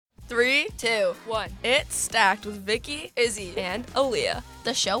3, 2, 1. It's Stacked with Vicky Izzy, And Aaliyah.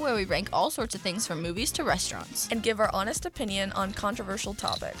 the show where we rank all sorts of things from movies to restaurants. and give our honest opinion on controversial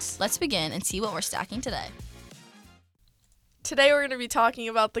topics. Let's begin and see what we're stacking today. Today we're going to be talking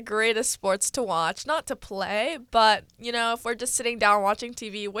about the greatest sports to watch, not to play, but, if we're just sitting down watching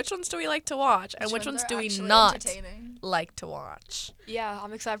TV, which ones do we like to watch and which ones do we not like to watch? Yeah,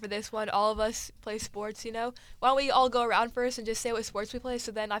 I'm excited for this one. All of us play sports, Why don't we all go around first and just say what sports we play?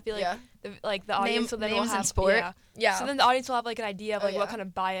 So then I feel like the audience will then names will have and sport? Yeah. So then the audience will have like an idea of Oh, what kind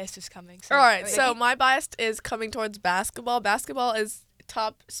of bias is coming. So, All right, Vicky? so my bias is coming towards basketball. Basketball is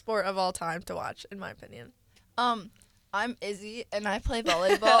top sport of all time to watch, in my opinion. I'm Izzy and I play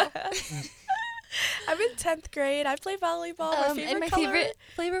volleyball. I'm in 10th grade. I play volleyball. My favorite and my color. favorite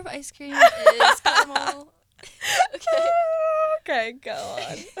flavor of ice cream is caramel. Okay, go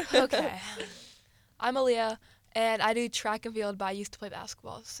on. Okay. I'm Aaliyah, and I do track and field, but I used to play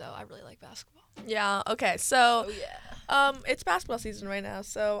basketball, so I really like basketball. Yeah, okay, so, Oh yeah. it's basketball season right now,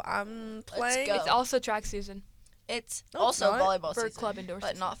 so I'm playing. go. It's also track season. It's No, it's also not. volleyball For season, club indoor but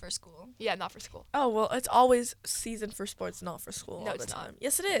season. not for school. Yeah, not for school. Oh, well, it's always season for sports, not for school No, all the it's not. time.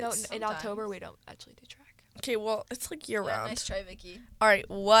 Yes, it is. No, in Sometimes. October we don't actually do track. Okay, well, it's like year Yeah, round. nice try, Vicky. All right,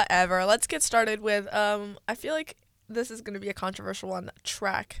 whatever. Let's get started with, I feel like this is going to be a controversial one,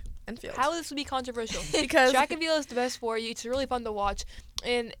 track and field. How will this be controversial? Because Track and field is the best for you. It's really fun to watch.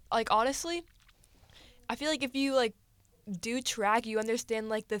 And, honestly, I feel like if you, do track, you understand,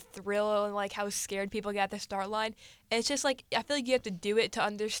 the thrill and, how scared people get at the start line. And it's just, I feel like you have to do it to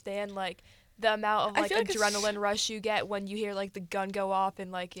understand, the amount of, I feel like it's- adrenaline rush you get when you hear, the gun go off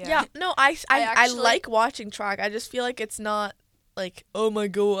and, Yeah, no, I actually- like watching track. I just feel like it's not, oh my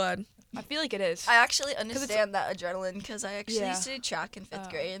god. I feel like it is. I actually understand that adrenaline because I actually used to do track in 5th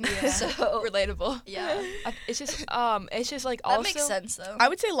grade. yeah. So Relatable. yeah, It's just, that also. makes sense though. I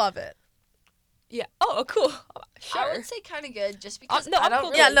would say love it. Yeah. Oh, cool. Sure. I would say kind of good just because no, I I'm don't cool.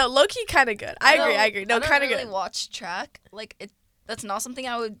 really, Yeah, no, low-key kind of good. I agree. No, I don't kind of really good. watch track. That's not something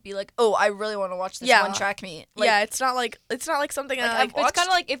I would be like, oh, I really want to watch this Yeah. one track meet. Yeah, it's not like something like, I I've like. It's kind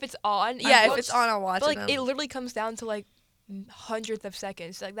of like if it's on. Yeah, I've if it's watched- on, I'll watch But it. it literally comes down to hundredth of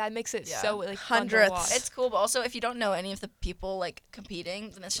seconds. That makes it Yeah. so fun to Hundredths. watch. It's cool, but also if you don't know any of the people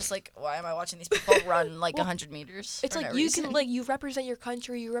competing, then it's just why am I watching these people run 100 meters? It's for like no you reason? can you represent your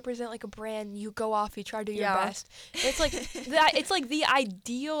country, you represent a brand, you go off, you try to do your Yeah. best. It's the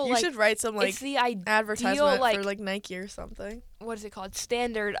ideal You should write some it's the advertisement like- for Nike or something. what is it called?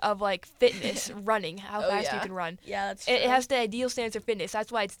 Standard of fitness, running, how Oh, fast you yeah. can run. Yeah, that's It has the ideal standards of fitness.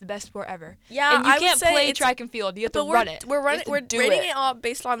 That's why it's the best sport ever. Yeah, And you I can't would say play it's, track and field. You have to but run it. We're running. to We're do rating it. it all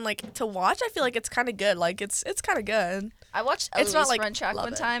based on to watch. I feel like it's kind of good. It's kind of good. I watched it's Eloise not, run track love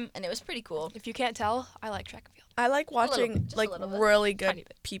one it. time, and it was pretty cool. If you can't tell, I like track and field. I like little watching bit, just a little bit. really Tiny good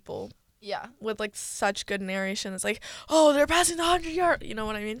bit. people Yeah, with such good narration. It's oh, they're passing the 100-yard. You know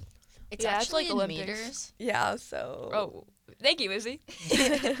what I mean? it's Yeah, it's actually like in Olympics. meters. Yeah. So. Oh, thank you, Izzy. All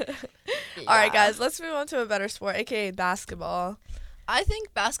right, Yeah. guys. Let's move on to a better sport, aka basketball. I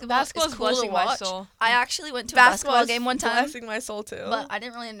think basketball Basketball's is cool to blushing my watch. soul. I actually went to a basketball is game one time, blessing my soul too. but I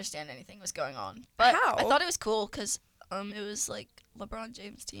didn't really understand anything was going on. But How? I thought it was cool because it was LeBron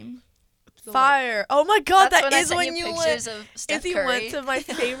James' team. Fire! Oh my God, That's that when I is sent when you you pictures went. of Steph Izzy Curry. went to my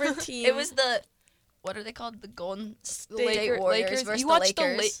favorite team. It was what are they called? The Golden State Lakers- Warriors versus you the watched the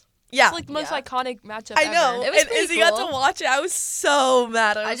Lakers. yeah. It's the most Yeah. iconic matchup I know. ever. It was and pretty Izzy got cool. to watch it. I was so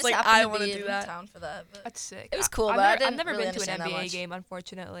mad. I was just like, happened I to want be to do in that. town for that. But That's sick. It was cool, I've but never, I didn't I've never really been to an understand that NBA much. game,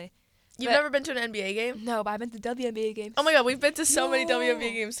 unfortunately. You've But- never been to an NBA game? No, but I've been to WNBA games. Oh my God, we've been to so many No.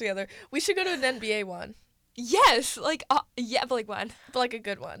 WNBA games together. We should go to an NBA one, Yes, yeah, but one. but a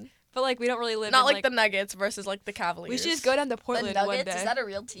good one. But we don't really live Not in the Nuggets versus the Cavaliers. we should just go down to The Portland one Nuggets, day. is that a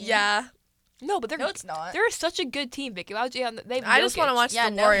real team? Yeah, No, but they're No, it's not. they're such a good team, Vicky. Why would you? They I just want to watch Yeah,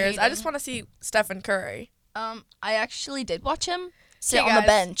 the no Warriors. I hating. just want to see Stephen Curry. I actually did watch him sit Hey, on the guys.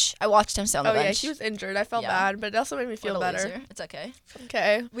 bench. I watched him sit on the Oh yeah, bench. he was injured. I felt Yeah. bad, but it also made me feel What a better. loser. It's okay.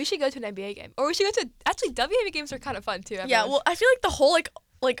 Okay. We should go to an NBA game, or we should go to WNBA games are kind of fun too. Yeah. everyone. Well, I feel like the whole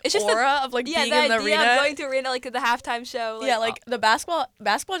It's just the- aura of yeah, being the in the idea of arena. going to arena the halftime show. Yeah, the basketball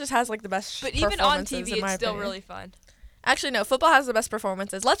just has the best But even on performances, TV, in my it's still opinion. really fun. Actually, no, football has the best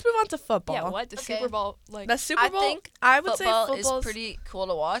performances. Let's move on to football. Yeah, what the Okay. Super Bowl The Super I Bowl, think I would say Football football is pretty cool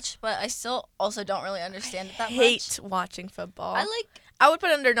to watch, but I still also don't really understand it that hate much. watching football. I would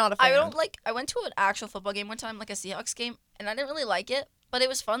put it under not a fan. I don't like. I went to an actual football game one time, like a Seahawks game, and I didn't really like it. But it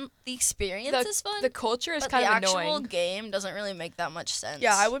was fun. The experience is fun. The culture is but kind the of actual annoying. game doesn't really make that much sense.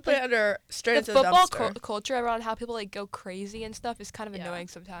 Yeah, I would put it under straight The into the football dumpster. culture around how people go crazy and stuff is kind of Yeah. annoying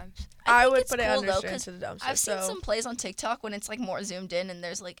sometimes. I think would it's put it cool, under though, straight 'cause into the dumpster. I've seen so. some plays on TikTok when it's more zoomed in and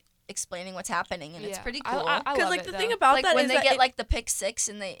there's explaining what's happening, and it's Yeah. pretty cool. I Because love like it, the though. thing about like that when is they that get like the pick 6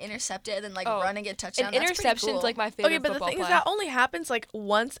 and they intercept it and then like run and get a touchdown. An That's pretty interception's cool. like my favorite okay, but the football thing play. is that only happens like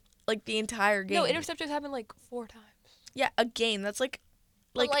once, like the entire game. No, interceptions happen like 4 times. Yeah, a game. That's like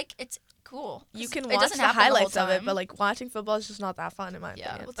But it's cool. you 'cause can it watch doesn't the happen the whole highlights of it, time. but like watching football is just not that fun in my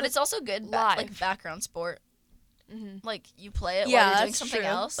yeah, opinion. but it's also good live. like background sport. Mm-hmm. Like you play it Yeah, while you're doing that's something true.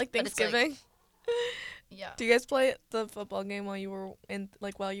 else. Like but it's, like, Thanksgiving. yeah. Do you guys play the football game while you were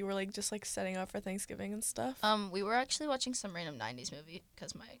like just like setting up for Thanksgiving and stuff? We were actually watching some random 90s movie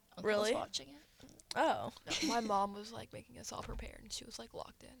because my uncle Really? was watching it. Oh. My mom was like making us all prepared, and she was like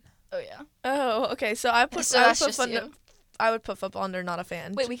locked in. Oh yeah. Oh, okay. So I So that's just I would put football under not a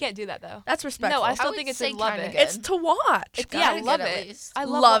fan. Wait, we can't do that though. That's respectful. No, I I still would think it's say in love kinda it. good. It's to watch. It's, yeah, I Kinda love good at it. least. I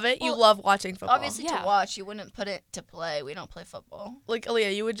love it. You well, love watching football. Obviously Yeah. to watch, you wouldn't put it to play. We don't play football. Like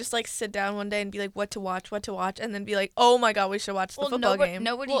Aaliyah, you would just like sit down one day and be like, what to watch, and then be like, oh my god, we should watch the football game.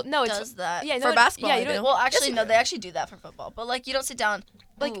 Nobody Well, no, it's- does that. Yeah, For no, basketball, Yeah, I you don't. do. Well, actually, Yes, no, you they actually do that for football. But like, you don't sit down.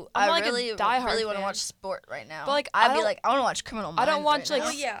 Like, Ooh, I'm I like a really, diehard really want to fan. watch sport right now. But, like, I I'd be don't- like, I want to watch Criminal Minds. I don't watch right like now.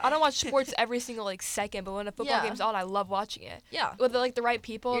 Oh, yeah. I don't watch sports every single like second, but when a football Yeah. game's on, I love watching it. Yeah. With like the right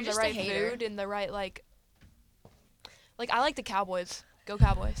people You're and the just a right hater. food and the right like I like the Cowboys. Go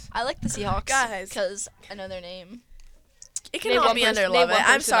Cowboys. I like the Seahawks Guys. because I know their name. It Name cannot one be person- under name love it. one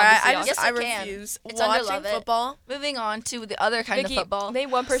I'm person on sorry. the I Seahawks. just Yes, I it can. refuse. It's under Watching love it. football. Moving on to the other kind Vicky, of football.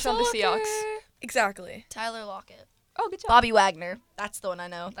 name one person on the Seahawks. Soccer. Exactly. Tyler Lockett. Oh, good job. Bobby Wagner. That's the one I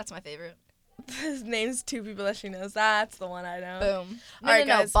know. That's my favorite. His name's 2 people that she knows. That's the one I know. Boom. No, Alright,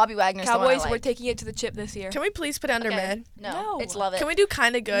 no, no. guys. Bobby Wagner's the one Cowboys, I we're like. taking it to the chip this year. Can we please put it under Okay. mid? No, No. it's love it. Can we do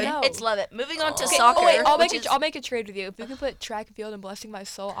kind of good? No. It's love it. Moving on to Okay, soccer. Oh wait, I'll which make is- I'll make a trade with you. If you can put track and field and blessing my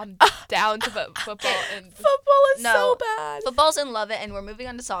soul, I'm down to put football and. Football is No. so bad. Football's in love it, and we're moving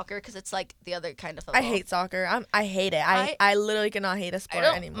on to soccer because it's like the other kind of football. I hate soccer. I hate it. I literally cannot hate a I sport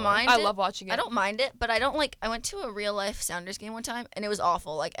don't anymore. mind I it. love watching it. I don't mind it, but I don't like. I went to a real life Sounders game one time, and it was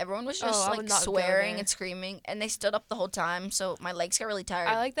awful. Like everyone was just I would like not go swearing there. and screaming, and they stood up the whole time, so my legs got really tired.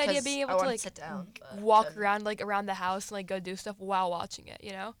 I like the idea of 'cause being I able to wanted like sit down, but walk couldn't. around like around the house and like go do stuff while watching it.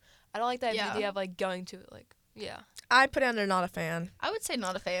 You know, I don't like that Yeah. idea of like going to like yeah. I put it under not a fan. I would say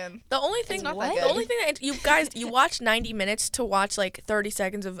not a fan. The only thing, not that the good. only thing that you guys, you watch 90 minutes to watch like 30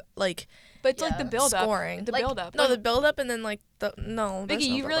 seconds of like But it's like the Yeah. build up. scoring. The Like, build up. No, the build up and then like the no. there's Vicky,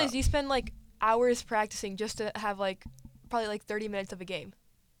 no you build realize up. you spend like hours practicing just to have like probably like 30 minutes of a game.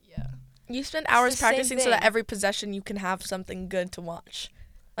 Yeah. You spend hours the same practicing so that thing. every possession you can have something good to watch.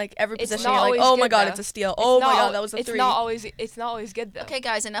 Like every It's possession, not you're like, always oh my good, god, though. it's a steal. It's Oh my not god, al- that was a it's three. not always good though. Okay,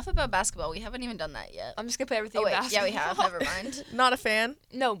 guys, enough about basketball. We haven't even done that yet. I'm just gonna put everything Oh wait, in yeah, we basketball. have. Never mind. Not a fan.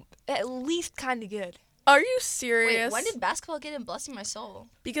 No, at least kind of good. Are you Wait, serious? when did basketball get in Blessing My Soul?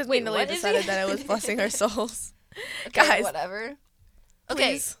 Because Wait, me and Lily what is decided it? that it was blessing our souls. Okay, Guys, whatever.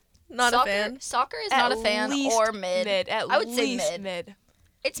 Okay, Please. Not soccer, a fan. Soccer is At not a fan least or mid. At I would say least mid.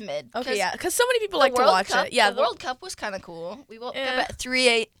 It's mid. Okay, 'cause yeah, because so many people the like to World watch Cup, it. Yeah, the World Cup was kind of cool. We woke up Eh. at 3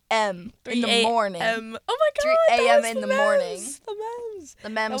 a.m. in the 3 morning. Oh my 3 god, that a.m. was in the the morning. memes. The memes. The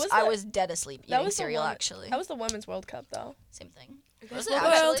memes, was I the- was dead asleep that eating was the cereal, one- actually. That was the Women's World Cup, though. Same thing. Okay. Was it World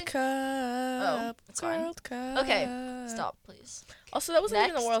actually? World Cup. that's fine. World Cup. Okay, stop, please. Also, that wasn't even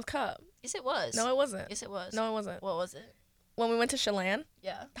the Next. World Cup. Yes, it was. No, it wasn't. Yes, it was. No, it wasn't. What was it? When we went to Chelan,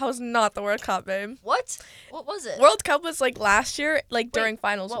 Yeah. that was not the World Cup, babe. What? What was it? World Cup was like last year, like Wait, during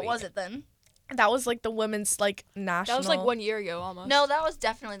finals What week. was it then? That was like the women's like national. That was like 1 year ago almost. No, that was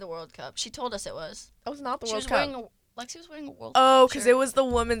definitely the World Cup. She told us it was. That was not the She World was Cup. wearing Lexi was wearing a World Oh, Cup because shirt. it was the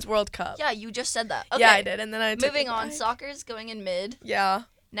Women's World Cup. Yeah, you just said that. Okay. Yeah, I did, and then I took Moving it on, back. soccer's going in mid. Yeah,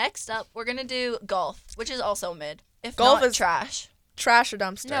 Next up, we're gonna do golf, which is also mid. If Golf not is trash. trash or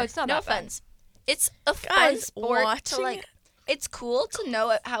dumpster. No, it's not No that bad. offense. It's a fun Guys, sport to watching like. It's cool to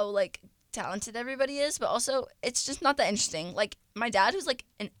know how like talented everybody is, but also it's just not that interesting. Like my dad, who's like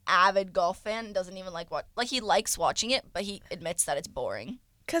an avid golf fan, doesn't even like what like he likes watching it, but he admits that it's boring.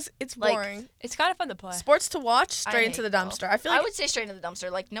 because it's like, boring. It's kind of fun to play. Sports to watch, I straight into hate the golf. dumpster. I feel like I would say straight into the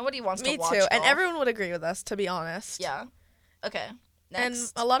dumpster. Like nobody wants me to watch too, and golf. everyone would agree with us, to be honest. Yeah. Okay. And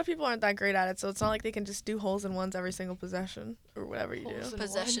Next. a lot of people aren't that great at it, so it's not like they can just do holes in ones every single possession or whatever you Holes do. in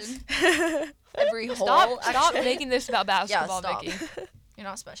Possession. That's Every hole. Stop actually. making this about basketball, stop. Vicky. You're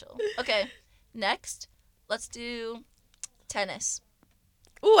not special. Okay. Next, let's do tennis.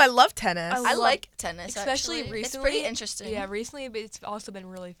 Ooh, I love tennis. I I love- like tennis. especially actually. It's recently. pretty interesting. Yeah, recently, but it's also been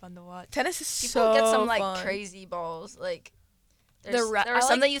really fun to watch. Tennis is People so get some like fun. crazy balls. Like The there ra- are I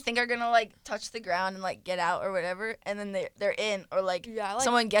some like- that you think are gonna like touch the ground and like get out or whatever, and then they're in, or like Yeah, I like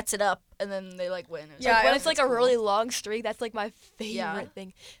someone gets it up and then they like win. Or Yeah, like, when I- it's like a cool. really long streak. That's like my favorite Yeah.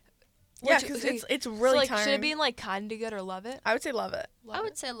 thing. Yeah, because it's really like, tiring. should it be in like kind of good or love it? I would say love it. I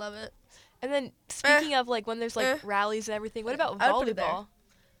would say love it. And then speaking of like when there's like rallies and everything, what about I would put it there. volleyball?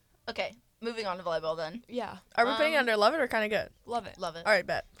 Okay, moving on to volleyball then. Yeah, Are we putting it under love it or kind of good? love it. Love it. All right,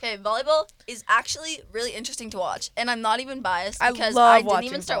 bet. Okay, volleyball is actually really interesting to watch, and I'm not even biased I because love I didn't watching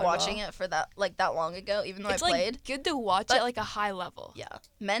even start volleyball. watching it for that long ago, even though It's I like played. good to watch But- at like a high level. Yeah,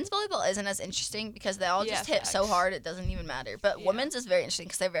 men's volleyball isn't as interesting because they all Yeah, just hit so facts. hard it doesn't even matter. But Yeah. women's is very interesting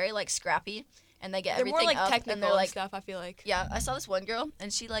because they're very like scrappy and they get They're everything more like up technical and they're like, stuff. I feel like. yeah. I saw this one girl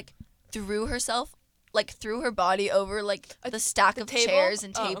and she like threw her body over like the stack the of table? chairs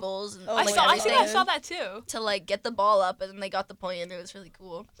and Oh. tables and Oh like my I everything saw that too. to like get the ball up and then they got the point and it was really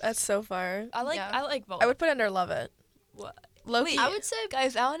cool. That's so far. I like Yeah. volleyball. I would put it under love it. What? Low-key. I would say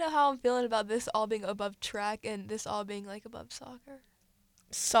Guys, I don't know how I'm feeling about this all being above track and this all being like above soccer.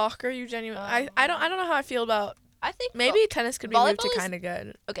 Soccer, you genuine. I don't know how I feel about. I think Maybe tennis could be moved volleyball to is- kind of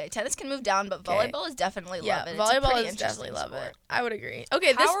good. okay, tennis can move down, but Okay. volleyball is definitely Yeah, love it. It's a volleyball pretty is definitely interesting love sport. it. I would agree.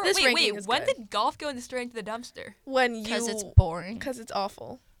 Okay, this wait, ranking is when good. did golf go straight into the dumpster? When you Because it's boring. because it's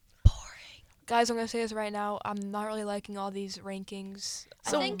awful. Guys, I'm gonna say this right now. I'm not really liking all these rankings.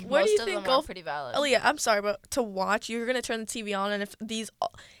 So I think where do most you of think them golf? are pretty valid. Oh yeah, I'm sorry, but to watch, you're gonna turn the TV on, and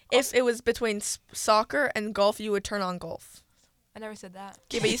if it was between soccer and golf, you would turn on golf. I never said that.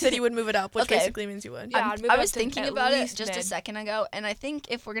 Okay, but you said you would move it up, which Okay. basically means you would. Yeah, I'd move I it was up to thinking at about it least just a mid. second ago, and I think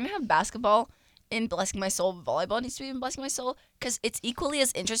if we're gonna have basketball in Blessing My Soul, volleyball needs to be in Blessing My Soul because it's equally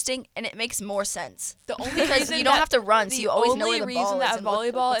as interesting and it makes more sense. The only Because reason you don't that- have to run, so you always know where the The ball only is reason and that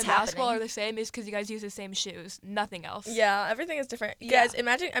volleyball what's and basketball happening. are the same is because you guys use the same shoes. Nothing else. Yeah, everything is different. Yeah. Guys,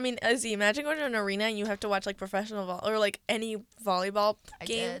 Izzy, imagine going to an arena and you have to watch like professional or like any volleyball I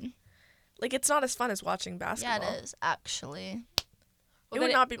game. did. Like it's not as fun as watching basketball. Yeah, it is actually. It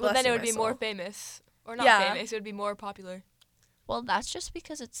would not be Well, then Blessing it would My be more Soul. famous, or not Yeah. famous. It would be more popular. Well, that's just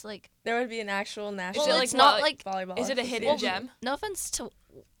because it's like. There would be an actual national. it like it's not what, like. volleyball. Is it a hidden association. gem? No offense to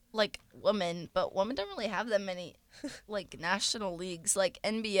like women, but women don't really have that many like national leagues. Like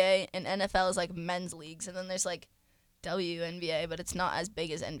NBA and NFL is like men's leagues, and then there's like WNBA, but it's not as big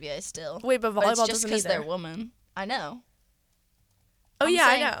as NBA still. Wait, but But it's volleyball just doesn't because they're either. women. I know. Oh I'm yeah,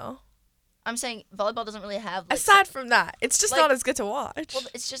 saying- I know. I'm saying volleyball doesn't really have. Like, Aside from that, it's just like- not as good to watch. well,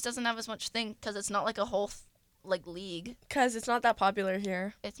 it just doesn't have as much thing because it's not like a whole like league. Because it's not that popular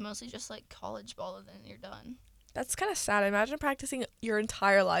here. It's mostly just like college ball, and then you're done. That's kind of sad. Imagine practicing your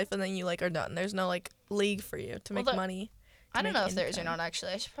entire life and then you like are done. There's no like league for you to Well, make money. I don't make know if there is or income. not.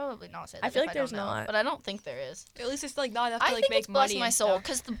 Actually, I should probably not say that. I feel if like don't there's know, not. but I don't think there is. At least it's like not enough to I like think make it's blessed money. my and soul stuff.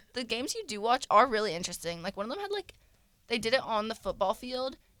 because the games you do watch are really interesting. Like one of them had like, they did it on the football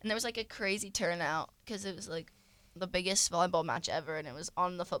field and there was like a crazy turnout because it was like the biggest volleyball match ever and it was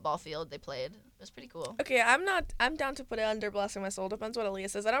on the football field they played. It was pretty cool. Okay, I'm down to put it under Blessing My Soul. Depends what Aaliyah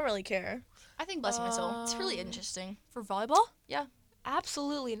says. I don't really care. I think bless my soul. It's really interesting. For volleyball? Yeah.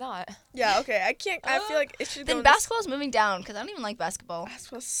 Absolutely not. Yeah, okay. I can't. I feel like it should go. Then basketball's moving down because I don't even like basketball.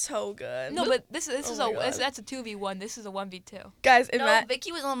 Basketball's so good. No, but this Oh is my God. that's a 2v1. This is a 1v2. Guys, No,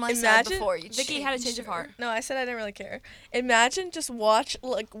 Vicky was on my side imagine- before you. Vicky had a change changed of her. heart. No, I said I didn't really care. Imagine just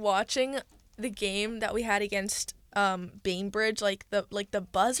watching the game that we had against Bainbridge, like the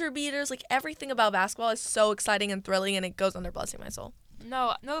buzzer beaters, like everything about basketball is so exciting and thrilling, and it goes under Blessing My Soul.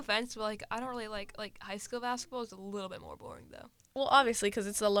 No offense, but like I don't really like high school basketball is a little bit more boring though. Well, obviously, because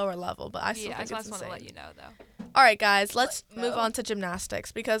it's a lower level, but I still Yeah, I think just it's want to insane. let you know though. All right, guys, let's Let move go. on to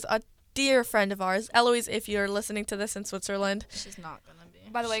gymnastics because a dear friend of ours, Eloise, if you're listening to this in Switzerland, She's not gonna be.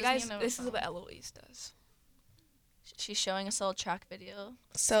 By the way, She doesn't guys, even know this is what- what Eloise does. She's showing us a little track video.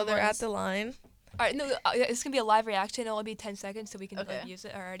 so they're at Someone's- the line. All right, no, it's gonna be a live reaction. It'll be 10 seconds, so we can Okay. like, use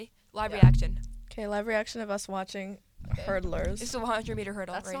it already. Live Yeah. reaction. Okay, live reaction of us watching Okay. hurdlers. It's a 100-meter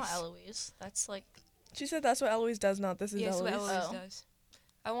hurdle That's race. not Eloise. That's like. She said that's what Eloise does, not this is Yes, what Eloise. Eloise Oh. does.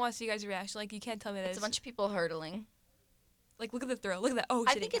 I want to see you guys' reaction. Like, you can't tell me that It's a bunch of people hurdling. Like, look at the throw. Look at that. Oh,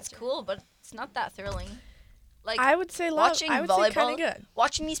 I she think didn't it's catch her. cool, but it's not that thrilling. Like I would say love. watching I would say volleyball, kind of good.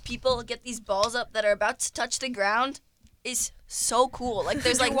 watching these people get these balls up that are about to touch the ground is so cool. Like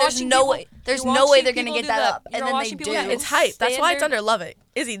there's You're like there's watching no people- way there's you're no way watching they're gonna people get do that that. up, You're and then they watching do. people Yeah, do it's hype. That's why it's standard- under love it.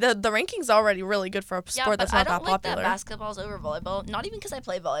 Izzy, the ranking's already really good for a Yeah, sport but that's I not don't that like popular. that basketball's over volleyball. Not even because I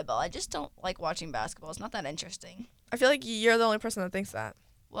play volleyball. I just don't like watching basketball. It's not that interesting. I feel like you're the only person that thinks that.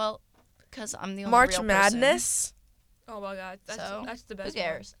 Well, because I'm the only March real Madness. Oh my god, that's So, that's the Person. best. Who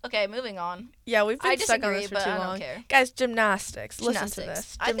cares? Okay, moving on. Yeah, we've been I stuck on disagree, this for but too I don't long. care. Guys, gymnastics. Listen to Gymnastics.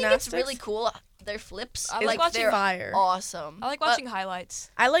 this. I think it's really cool. Their flips, I Is like like watching they're fire. awesome. I like But- watching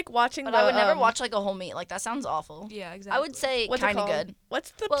highlights. I like watching But the. I would never watch like a whole meet. Like that sounds awful. Yeah, exactly. I would say What's it kind of called? good.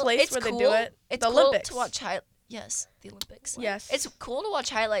 What's the Well, place it's where cool. they do it? It's the cool Olympics. to watch. Yes, the Olympics. Like, Yes. it's cool to watch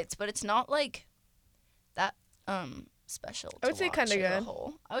highlights, but it's not like that special. I would say kind kinda of good.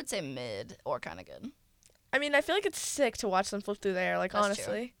 Whole. I would say mid or kind of good. I mean, I feel like it's sick to watch them flip through the air. Like That's true.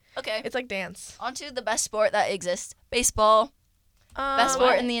 honestly, Okay. it's like dance. On to the best sport that exists. Baseball. Best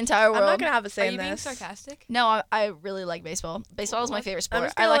sport What? in the entire world. I'm not gonna have a Are say you in being this. sarcastic? No, I really like baseball. Baseball is my What? favorite I'm sport.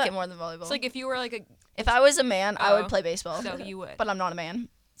 just I gonna like let- it more than volleyball. It's like if you were like a if I was a man, I would Oh. play baseball. so you would. But I'm not a man,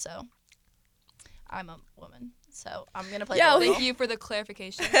 so I'm a woman. So I'm gonna play Yeah, volleyball. Thank you for the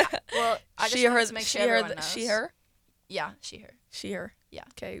clarification. Well, I just she, wanted her, to make she, sure her, everyone knows. she, her, Yeah, she, her. she, her. Yeah.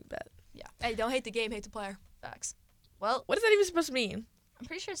 Okay, bet. Hey, don't hate the game, hate the player. Facts. Well, What is that even supposed to mean? I'm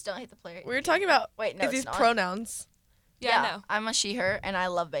pretty sure it's don't hate the player. We were talking about Wait, no, is it's these not. pronouns. Yeah, I know. I'm a she, her, and I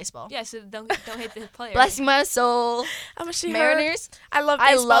love baseball. Yeah, so don't hate the player. Bless my soul. I'm a she, her. Mariners. I love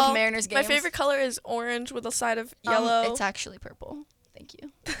I baseball. love Mariners games. My favorite color is orange with a side of yellow. It's actually purple. Thank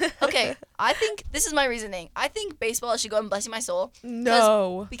you. Okay, I think this is my reasoning. I think baseball should go and bless you my soul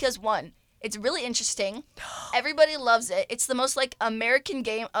no. because one, it's really interesting. Everybody loves it. It's the most like American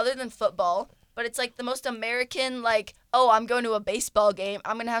game other than football, but it's like the most American like, oh, I'm going to a baseball game.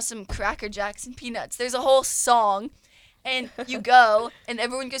 I'm going to have some Cracker Jacks and peanuts. There's a whole song. And you go, and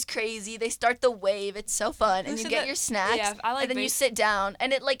everyone goes crazy. They start the wave. It's so fun, and you Listen, get that- your snacks, yeah, I like and then you sit down,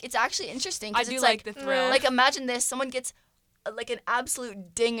 and it's actually interesting. I 'Cause do it's like the thrill. like imagine this: someone gets like an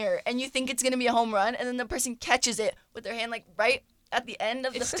absolute dinger, and you think it's gonna be a home run, and then the person catches it with their hand like right at the end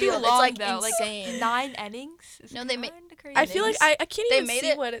of It's the too field. long it's like though. insane. Like 9 innings. Is No, they ma- kinda crazy. I feel like I can't they even made see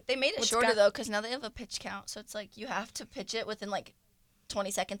it. what it. They made it what's shorter got- though, because now they have a pitch count. So it's like you have to pitch it within like 20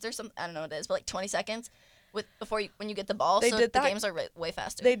 seconds or something. I don't know what it is, but like 20 seconds when you get the ball. They so did the that- games are way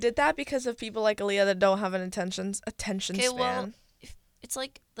faster. They did that because of people like Aaliyah that don't have an attention Okay, span. well, it's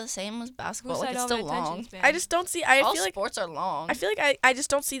like the same as Who basketball. said Like it's I don't still have attention long. span? I just don't see. I All feel like sports are long. I feel like I just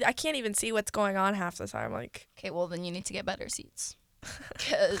don't see. I can't even see what's going on half the time. Like Okay, well then you need to get better seats.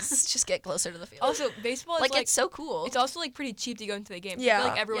 Because just get closer to the field. Also, baseball is like, like it's so cool. it's also like pretty cheap to go into the game. I Yeah. feel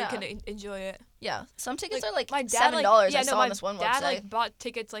like everyone Yeah. can enjoy it. Yeah, some tickets Like, are like my dad $7. like, yeah, I no, saw my on this one dad website. like bought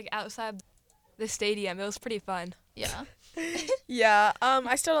tickets like outside the stadium. It was pretty fun. Yeah, yeah.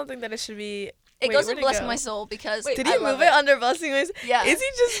 I still don't think that it should be. it Wait, goes where'd in it Blessing go? My Soul because Did I he love move it under Blessing My Soul? Yeah. Is he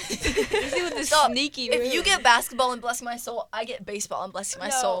just? Is he with the Stop. sneaky If you move? get basketball and Blessing My Soul, I get baseball and Blessing My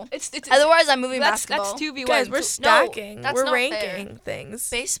No, Soul. It's Otherwise, I'm moving that's basketball. 2v1. Guys, we're So- stacking. that's we're not ranking things.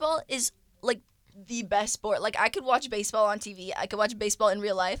 Baseball is like the best sport. Like I could watch baseball on TV. I could watch baseball in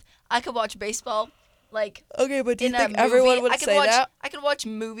real life. I could watch baseball like Okay, but do you in a think movie. everyone would I could say watch, that? I could watch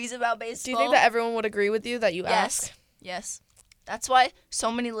movies about baseball. Do you think that everyone would agree with you that you Yes. ask? Yes. That's why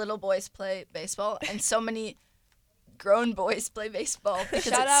so many little boys play baseball and so many grown boys play baseball because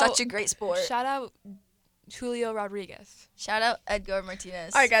Shout it's out- such a great sport. Shout out Julio Rodriguez. Shout out Edgar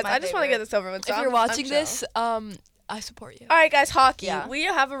Martinez. All right, guys. my I just want to favorite. get this over with. So If I'm- you're watching I'm this, chill. I support you. All right, guys. Hockey. Yeah. We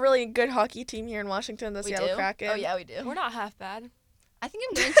have a really good hockey team here in Washington. The We Seattle do? Kraken. Oh yeah, we do. We're not half bad. I think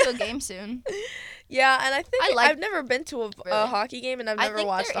I'm going to a game soon. Yeah, and I think I like- I've never been to a Really? hockey game, and I've I never think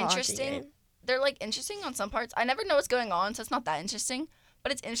watched they're a hockey interesting. game. They're like interesting on some parts. I never know what's going on, so it's not that interesting.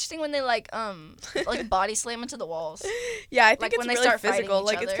 But it's interesting when they like body slam into the walls. Yeah, I think Like, it's when they really start fighting physical. each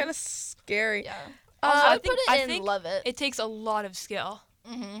Like it's other. kind of scary. Yeah. Uh, I I would put it I in think love it. It takes a lot of skill.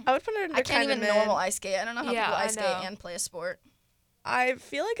 Mm-hmm. would put it under I can't kinda even mid. normal ice skate. I don't know how Yeah, people I ice skate know. and play a sport. I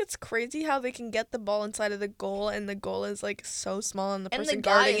feel like it's crazy how they can get the ball inside of the goal, and the goal is like so small, and the And the person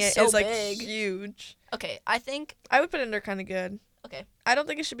guy guarding is it so is like big. huge. Okay, I think I would put it under kind of good. Okay. I don't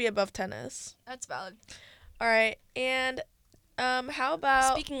think it should be above tennis. that's valid. All right, and how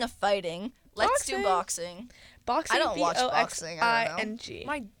about Speaking of fighting, let's do boxing. boxing? I don't watch boxing, I don't know. BOXING.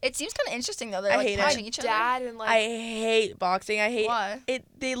 My It seems kind of interesting though. They're I like hate it. punching each other. dad and like I hate boxing. I hate Why? it.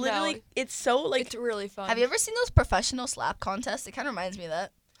 They literally. No. It's so like. it's really fun. Have you ever seen those professional slap contests? It kind of reminds me of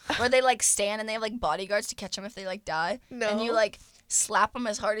that, where they like stand and they have like bodyguards to catch them if they like die, No. and you like slap them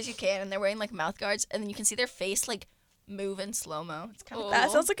as hard as you can, and they're wearing like mouth guards, and then you can see their face like move in slow mo. It's kind of Oh. That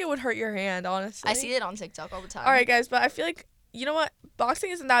cool. sounds like it would hurt your hand. Honestly. I see it on TikTok all the time. All right, guys, but I feel like you know what? Boxing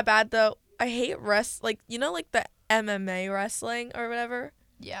isn't that bad though. I hate like the MMA wrestling or whatever.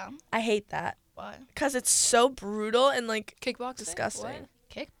 Yeah. I hate that Why? because it's so brutal and like kickboxing? disgusting. What?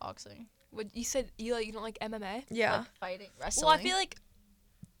 Kickboxing. What you said? You don't like MMA? Yeah. Like fighting, wrestling. Well, I feel like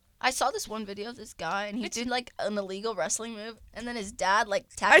I saw this one video of this guy, and he It's- did like an illegal wrestling move, and then his dad like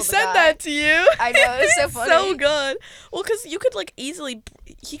tackled I the said guy. that to you. I know, it's so funny. So good. Well, because you could like easily.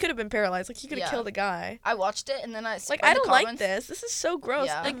 He could have been paralyzed. Like he could have Yeah. killed a guy. I watched it, and then I Like read I the don't like comments. this. This is so gross.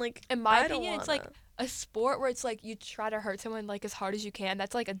 Yeah. And like in my I don't opinion, it's like wanna. a sport where it's like you try to hurt someone like as hard as you can.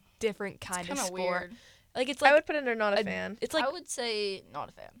 That's like a different kind It's of kind of sport. weird. Like it's I like would put it under not a a- fan. it's like I would say not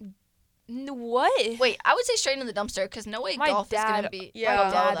a fan. What? Wait, I would say straight in the dumpster because no way My golf is dad- gonna be Yeah. My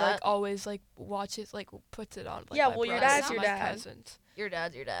below dad that. like always like watches like puts it on. Like, Yeah, my well, your brothers dad's and your my dad. cousins. Your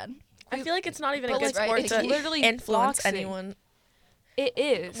dad. I feel like it's not even a But, good like, sport right, to it's literally influence boxing. anyone. It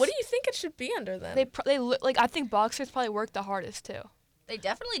is. What do you think it should be under then? Like I think boxers probably work the hardest too. They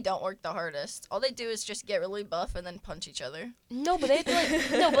definitely don't work the hardest. All they do is just get really buff and then punch each other. No, but they have to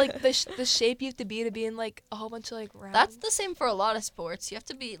like no, but like the shape you have to be in like a whole bunch of like rounds. That's the same for a lot of sports. You have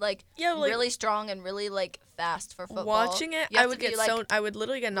to be like, Yeah, like, really strong and really like fast for football. watching it, You have I to would be, get like, I would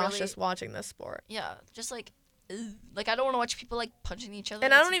literally get really- nauseous watching this sport. Yeah, just like, ugh. Like I don't want to watch people like punching each other.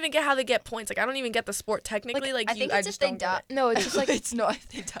 And I It's- don't even get how they get points. Like I don't even get the sport technically. Like I think I it's just if they don't die. get it. No, it's just like it's not if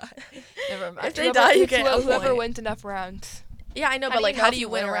they die. Never mind. If they die, you get a whoever point. wins enough rounds. Yeah, I know, How but do like you know how if do you you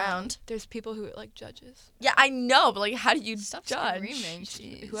win win a a round? round? There's people who like judges. Yeah, I know, but like how do you Stop judge? screaming.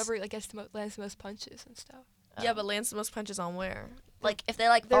 Jeez. Whoever like gets lands the most punches and stuff. Yeah, but lands the most punches on where? like if they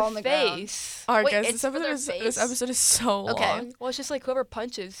like Their fall on the ground. face. All right, Wait, guys, it's for their this face? episode is so Okay. long. Well, it's just like whoever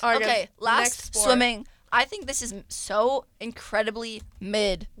punches. All right, Okay, guys, last next sport. swimming. I think this is so incredibly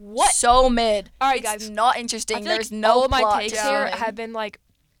mid. What? So mid. All right, It's guys. not I interesting. feel There's like no all of my plot takes to here swimming. have been like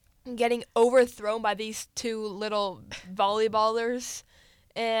getting overthrown by these two little volleyballers,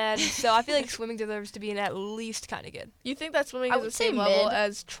 and so I feel like swimming deserves to be in at least kind of good. You think that swimming I is the would say same level mid.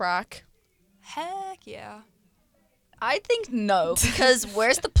 as track? Heck yeah. I think no, because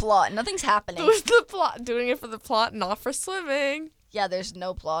where's the plot? Nothing's happening. Who's the plot? Doing it for the plot, not for swimming. Yeah, there's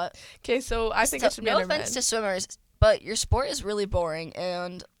no plot. Okay, so I think So, it should be no under offense mid. to swimmers, but your sport is really boring,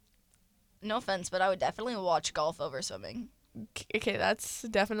 and no offense, but I would definitely watch golf over swimming. Okay, that's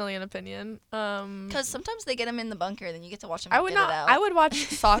definitely an opinion. Because sometimes they get them in the bunker, then you get to watch them I would get not. it out. I would watch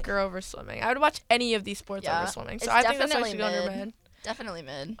soccer over swimming. I would watch any of these sports Yeah, over swimming. So it's I think that's why it definitely should go under mid. mid. Definitely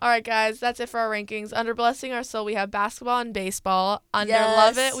mid. All right, guys, that's it for our rankings. Under Blessing Our Soul, we have basketball and baseball. Under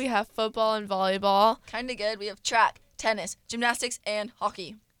Love It, Yes. we have football and volleyball. Kind of good. We have track, tennis, gymnastics, and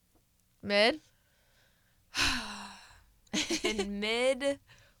hockey. Mid. In mid,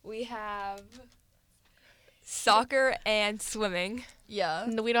 we have soccer and swimming. Yeah.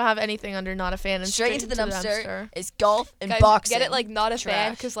 No, we don't have anything under Not a Fan. And Straight into the dumpster is golf and Guys, boxing. get it like not a fan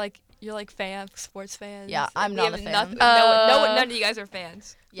Trash. because like you're like sports fans. Yeah, I'm We not have a fan. nothing- none of you guys are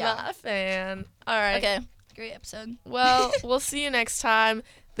fans. Yeah. Not a fan. All right. Okay. Great episode. Well, we'll see you next time.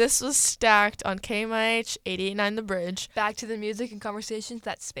 This was Stacked on KMIH 88.9 The Bridge. Back to the music and conversations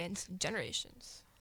that spans generations.